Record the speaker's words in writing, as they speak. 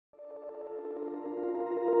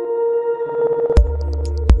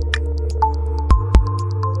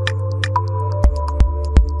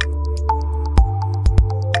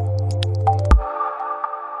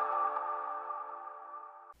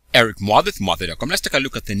Eric Mothith, Mothith.com. Let's take a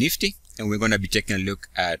look at the Nifty, and we're going to be taking a look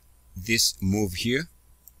at this move here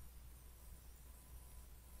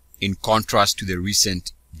in contrast to the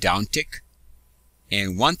recent downtick.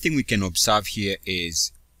 And one thing we can observe here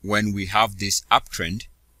is when we have this uptrend,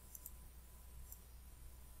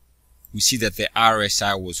 we see that the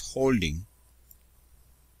RSI was holding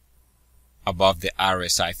above the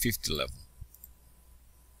RSI 50 level,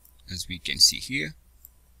 as we can see here.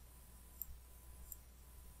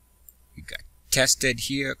 We got tested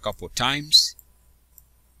here a couple times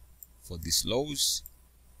for these lows.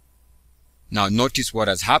 Now notice what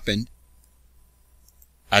has happened.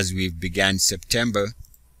 As we began September,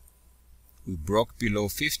 we broke below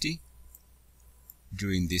 50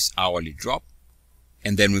 during this hourly drop,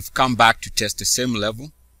 and then we've come back to test the same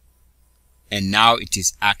level, and now it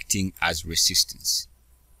is acting as resistance.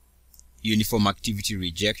 Uniform activity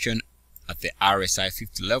rejection at the RSI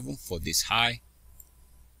 50 level for this high.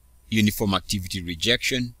 Uniform activity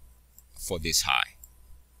rejection for this high.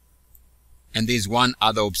 And there's one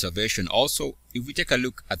other observation also. If we take a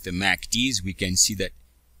look at the MACDs, we can see that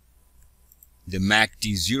the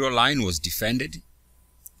MACD 0 line was defended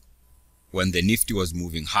when the Nifty was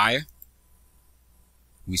moving higher.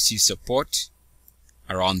 We see support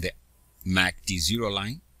around the MACD 0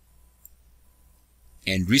 line.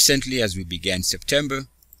 And recently, as we began September,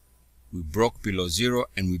 we broke below 0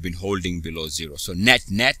 and we've been holding below 0. So net,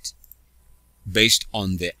 based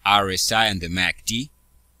on the RSI and the MACD,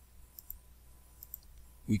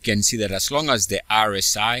 we can see that as long as the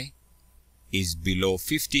RSI is below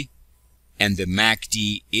 50 and the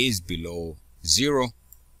MACD is below 0,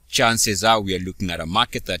 chances are we are looking at a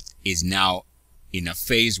market that is now in a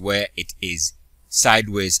phase where it is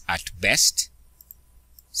sideways at best,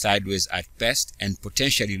 and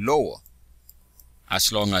potentially lower,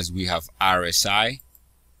 as long as we have RSI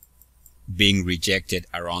being rejected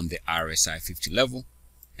around the RSI 50 level,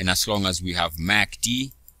 and as long as we have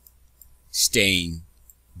MACD staying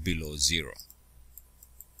below 0.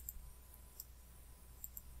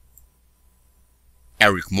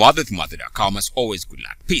 Eric Mothith, Mothith.com. As always, good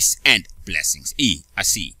luck, peace, and blessings.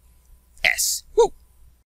 E-A-C-S.